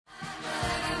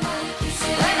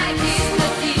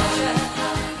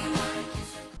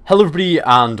Hello everybody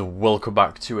and welcome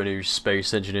back to a new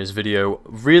Space Engineers video.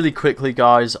 Really quickly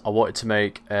guys, I wanted to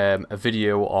make a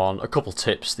video on a couple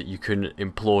tips that you can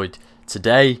employ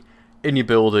today in your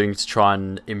building to try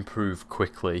and improve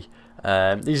quickly.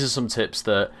 These are some tips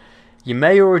that you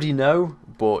may already know,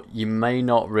 but you may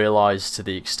not realise to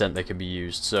the extent they can be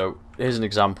used. So here's an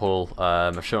example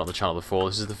I've shown on the channel before.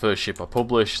 This is the first ship I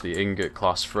published, the Ingot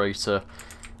class freighter.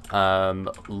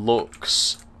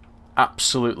 Looks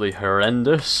absolutely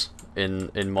horrendous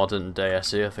in modern day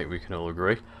SE, I think we can all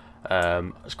agree. I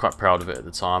was quite proud of it at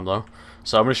the time though.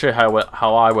 So I'm going to show you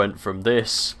how I went from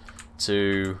this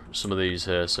to some of these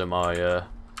here, so my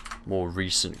more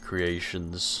recent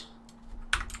creations.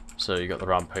 So you got the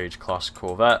Rampage class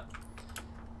corvette,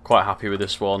 quite happy with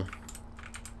this one.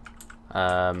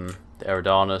 The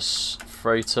Eridanus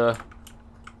freighter,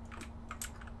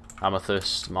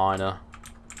 Amethyst miner,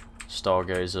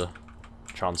 Stargazer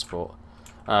transport.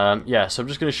 Yeah, so I'm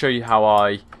just going to show you how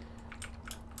I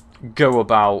go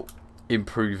about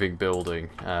improving building,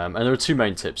 and there are two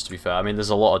main tips, to be fair. I mean, there's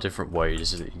a lot of different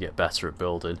ways that you get better at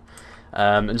building,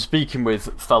 and speaking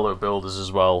with fellow builders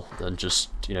as well, and just,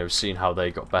 you know, seeing how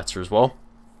they got better as well.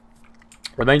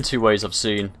 The main two ways I've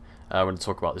seen when I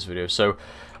talk about this video. So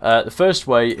the first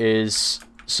way is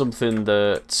something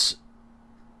that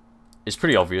it's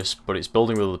pretty obvious, but it's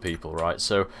building with other people, right?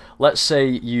 So let's say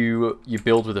you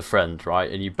build with a friend, right,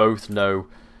 and you both know,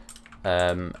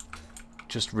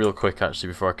 just real quick actually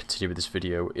before I continue with this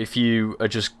video, if you are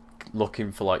just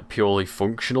looking for like purely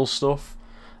functional stuff,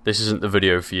 this isn't the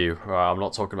video for you, right? I'm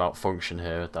not talking about function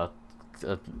here.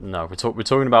 No, we're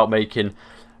talking about making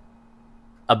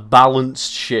a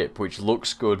balanced ship which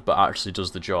looks good but actually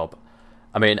does the job.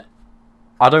 I mean,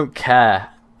 I don't care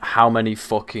how many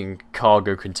fucking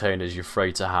cargo containers your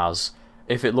freighter has.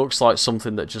 If it looks like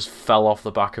something that just fell off the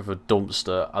back of a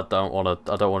dumpster, I don't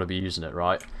want to be using it,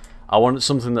 right? I want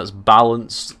something that's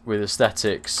balanced with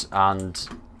aesthetics and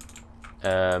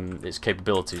its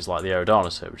capabilities, like the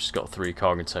Eridanus here, which has got 3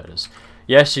 cargo containers.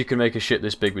 Yes, you can make a ship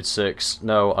this big with 6.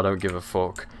 No, I don't give a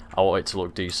fuck. I want it to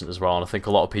look decent as well, and I think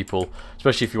a lot of people,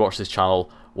 especially if you watch this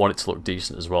channel, want it to look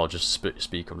decent as well, just to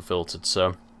speak unfiltered.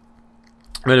 So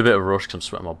I'm in a bit of a rush because I'm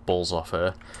sweating my balls off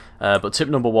here. But tip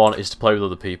number 1 is to play with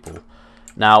other people.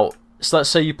 Now, so let's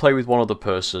say you play with one other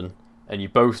person and you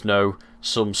both know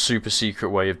some super secret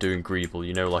way of doing greeble.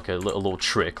 You know, like a little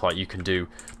trick, like you can do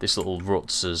this little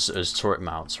ruts as turret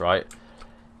mounts, right?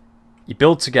 You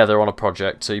build together on a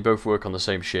project, so you both work on the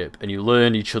same ship, and you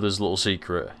learn each other's little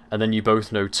secret, and then you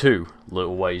both know 2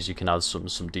 little ways you can add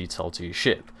some detail to your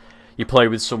ship. You play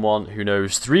with someone who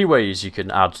knows 3 ways you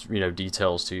can add, you know,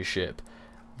 details to your ship.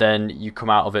 Then you come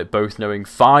out of it both knowing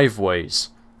 5 ways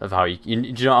of how do you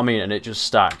know what I mean? And it just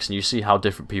stacks, and you see how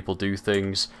different people do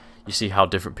things. You see how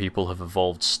different people have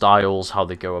evolved styles, how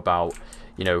they go about,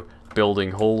 you know,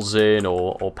 building hulls in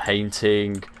or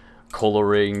painting,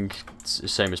 colouring,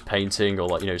 same as painting, or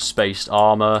like, you know, spaced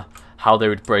armour, how they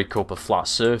would break up a flat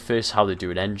surface, how they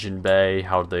do an engine bay,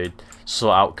 how they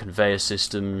sort out conveyor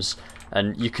systems,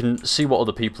 and you can see what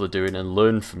other people are doing and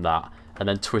learn from that, and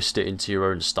then twist it into your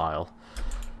own style.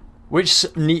 Which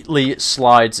neatly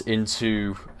slides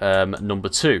into number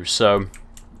 2. So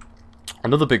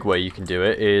another big way you can do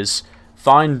it is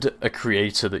find a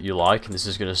creator that you like, and this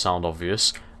is going to sound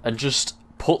obvious, and just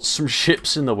put some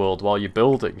ships in the world while you're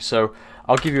building. So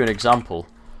I'll give you an example.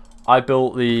 I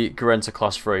built the Garenta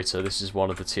class freighter. This is one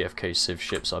of the TFK Civ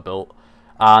ships I built,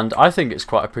 and I think it's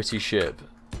quite a pretty ship.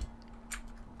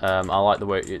 I like the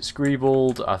way it's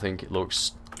greebled. I think it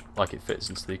looks like it fits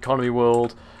into the economy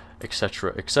world,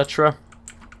 etc, etc.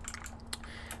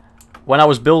 When I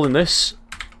was building this,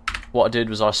 what I did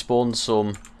was I spawned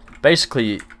some,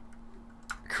 basically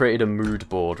created a mood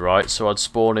board, right? So I'd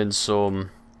spawn in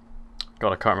some,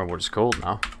 God, I can't remember what it's called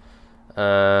now.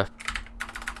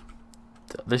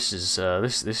 This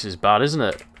is bad, isn't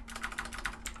it?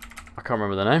 I can't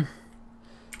remember the name.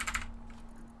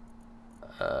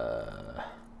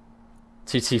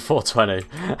 TT420.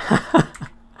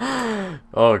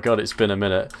 Oh god, it's been a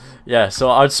minute. Yeah, so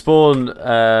I'd spawn,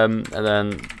 and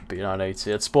then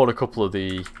B980. I'd spawn a couple of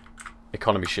the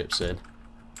economy ships in,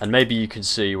 and maybe you can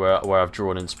see where I've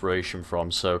drawn inspiration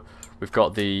from. So we've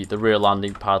got the rear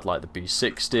landing pad like the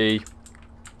B60.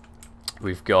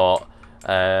 We've got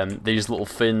these little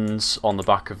fins on the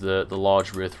back of the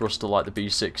large rear thruster like the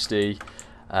B60.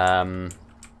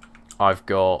 I've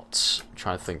got, I'm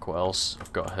trying to think what else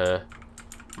I've got here.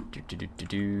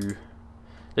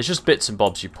 There's just bits and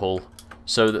bobs you pull.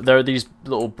 So there are these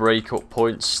little break-up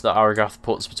points that Aragath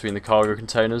puts between the cargo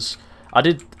containers. I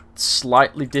did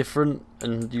slightly different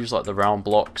and used like the round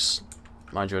blocks.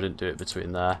 Mind you, I didn't do it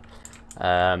between there.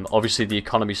 Obviously the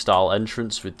economy style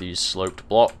entrance with these sloped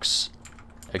blocks.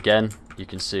 Again, you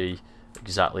can see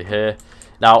exactly here.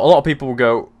 Now, a lot of people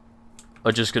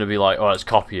are just going to be like, oh, it's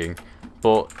copying.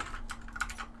 But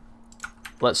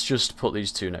let's just put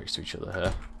these two next to each other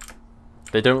here.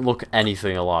 They don't look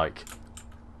anything alike.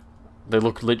 They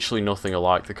look literally nothing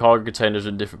alike. The cargo containers are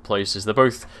in different places. They're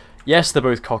both, yes, they're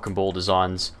both cock and ball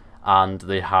designs, and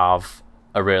they have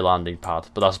a rear landing pad,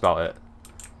 but that's about it.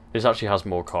 This actually has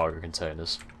more cargo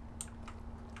containers.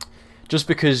 Just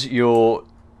because you're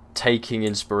taking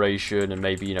inspiration and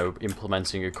maybe, you know,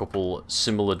 implementing a couple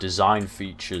similar design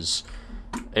features,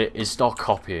 it's not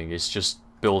copying, it's just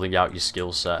building out your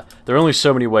skill set. There are only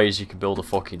so many ways you can build a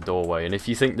fucking doorway, and if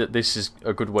you think that this is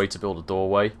a good way to build a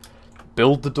doorway,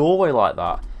 build the doorway like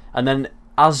that. And then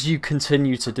as you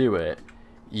continue to do it,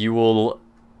 you will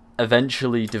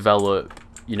eventually develop,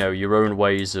 you know, your own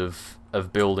ways of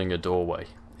building a doorway.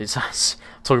 I'm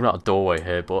talking about a doorway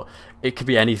here, but it could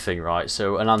be anything, right?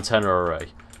 So an antenna array,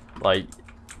 like,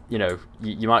 you know,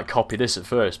 you might copy this at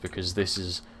first because this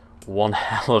is one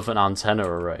hell of an antenna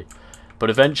array, but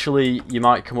eventually you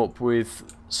might come up with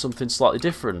something slightly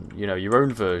different, you know, your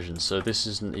own version. So this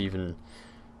isn't even,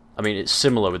 I mean, it's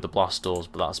similar with the blast doors,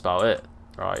 but that's about it,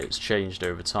 right? It's changed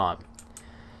over time.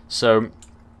 So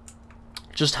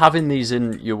just having these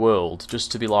in your world,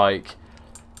 just to be like,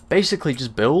 basically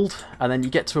just build, and then you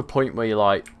get to a point where you're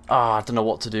like, I don't know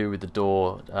what to do with the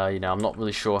door, you know, I'm not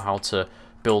really sure how to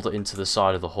build it into the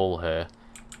side of the hull here.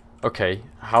 Okay,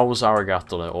 how's Aragat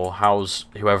done it, or how's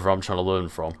whoever I'm trying to learn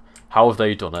from, how have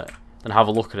they done it? And have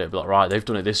a look at it and be like, right, they've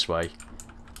done it this way,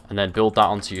 and then build that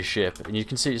onto your ship, and you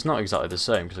can see it's not exactly the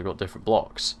same because they've got different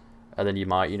blocks, and then you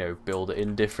might, you know, build it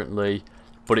in differently,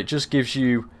 but it just gives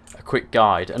you a quick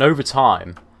guide, and over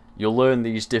time you'll learn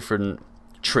these different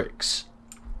tricks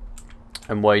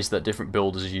and ways that different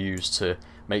builders use to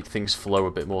make things flow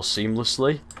a bit more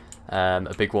seamlessly.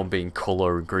 A big one being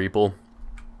colour and greeble,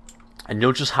 and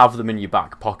you'll just have them in your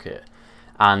back pocket,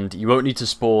 and you won't need to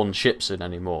spawn ships in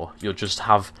anymore. You'll just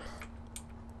have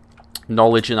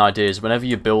knowledge and ideas whenever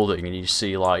you're building and you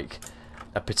see like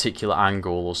a particular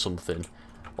angle or something.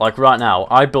 Like right now,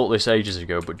 I built this ages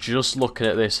ago, but just looking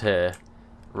at this here,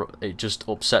 it just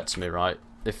upsets me, right?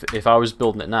 If I was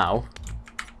building it now,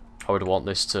 I would want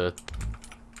this to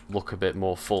look a bit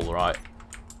more full, right?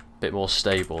 A bit more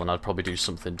stable, and I'd probably do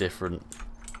something different.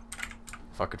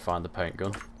 If I could find the paint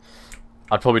gun,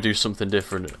 I'd probably do something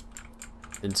different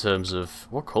in terms of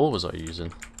what colour was I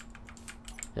using.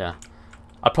 Yeah,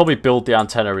 I'd probably build the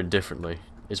antenna in differently,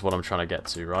 is what I'm trying to get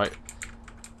to, right?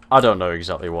 I don't know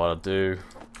exactly what I'd do.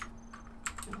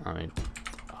 I mean,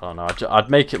 I don't know. I'd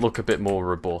make it look a bit more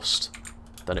robust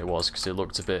than it was, because it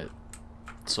looked a bit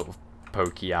sort of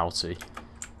pokey outy.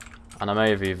 And I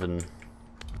may have even,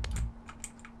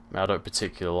 I don't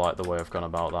particularly like the way I've gone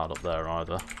about that up there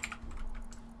either.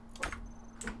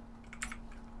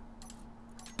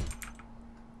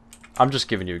 I'm just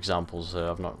giving you examples here.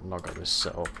 I've not got this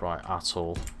set up right at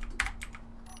all.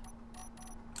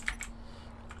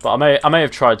 But I may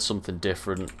have tried something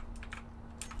different.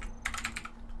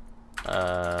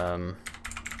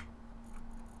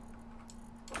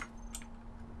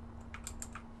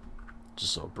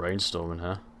 Just sort of brainstorming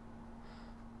here.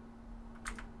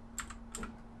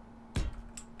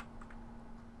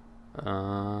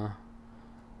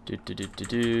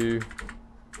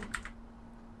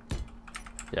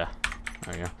 Yeah,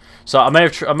 there we go. So I may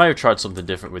have tried something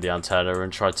different with the antenna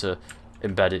and tried to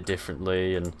embed it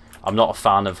differently, and I'm not a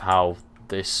fan of how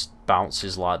this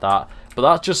bounces like that. But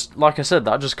that just, like I said,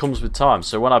 that just comes with time.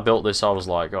 So when I built this, I was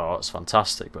like, oh, it's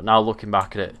fantastic. But now looking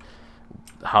back at it,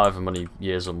 however many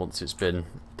years or months it's been,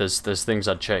 there's things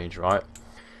I'd change, right?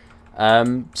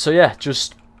 So yeah,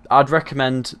 just I'd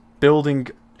recommend building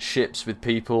ships with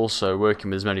people, so working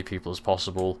with as many people as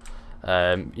possible.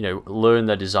 You know, learn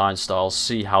their design styles,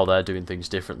 see how they're doing things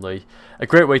differently. A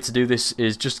great way to do this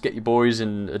is just get your boys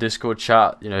in a Discord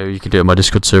chat. You know, you can do it on my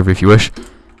Discord server if you wish.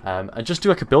 And just do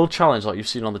like a build challenge like you've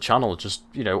seen on the channel. Just,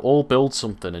 you know, all build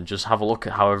something and just have a look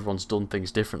at how everyone's done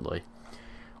things differently.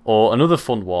 Or another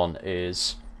fun one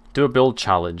is do a build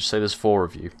challenge. Say there's 4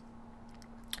 of you.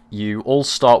 You all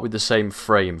start with the same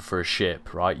frame for a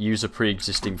ship, right? Use a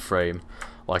pre-existing frame.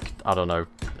 Like, I don't know,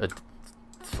 a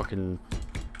fucking...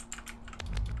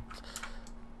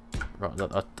 Right,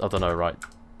 I don't know, right.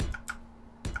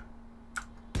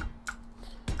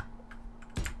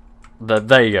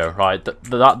 There you go, right.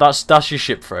 That's your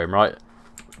ship frame, right?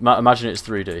 Imagine it's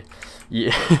 3D.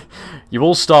 You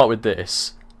all start with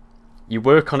this. You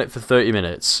work on it for 30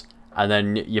 minutes, and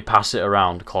then you pass it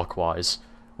around clockwise.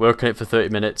 Work on it for 30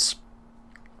 minutes,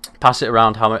 pass it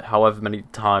around however many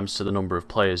times to the number of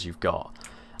players you've got,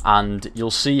 and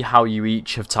you'll see how you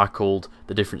each have tackled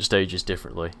the different stages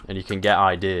differently, and you can get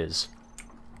ideas.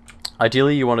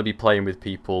 Ideally, you want to be playing with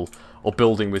people or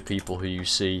building with people who you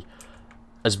see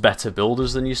as better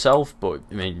builders than yourself, but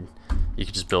I mean, you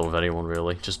can just build with anyone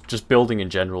really. Just building in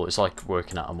general, it's like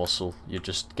working out a muscle. You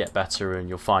just get better and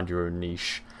you'll find your own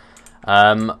niche.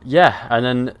 Yeah, and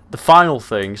then the final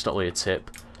thing, it's not really a tip,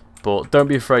 but don't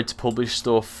be afraid to publish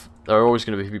stuff. There are always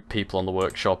going to be people on the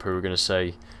workshop who are going to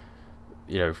say,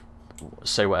 you know,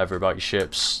 say whatever about your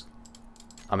ships.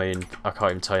 I mean, I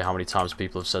can't even tell you how many times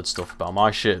people have said stuff about my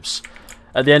ships.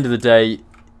 At the end of the day,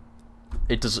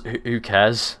 it does. Who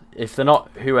cares? If they're not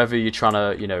whoever you're trying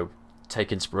to, you know,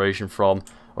 take inspiration from,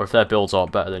 or if their builds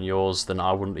aren't better than yours, then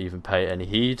I wouldn't even pay it any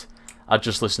heed. I'd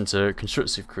just listen to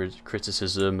constructive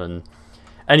criticism, and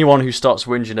anyone who starts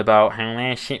whinging about how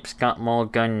their ship's got more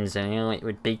guns and how it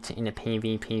would beat it in a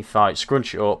PvP fight,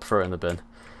 scrunch it up, throw it in the bin.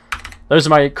 Those are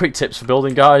my quick tips for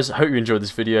building, guys. I hope you enjoyed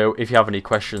this video. If you have any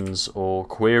questions or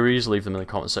queries, leave them in the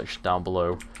comment section down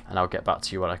below, and I'll get back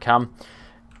to you when I can.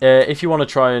 If you want to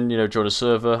try and, you know, join a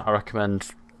server, I recommend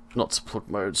not to plug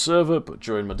my own server, but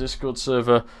join my Discord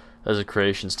server. There's a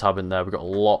creations tab in there. We've got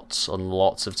lots and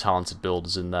lots of talented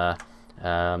builders in there.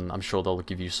 I'm sure they'll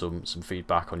give you some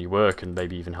feedback on your work and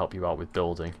maybe even help you out with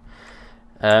building.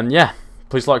 Yeah.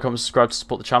 Please like, comment, subscribe to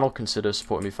support the channel. Consider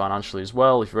supporting me financially as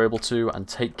well if you're able to. And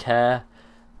take care,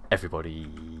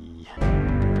 everybody.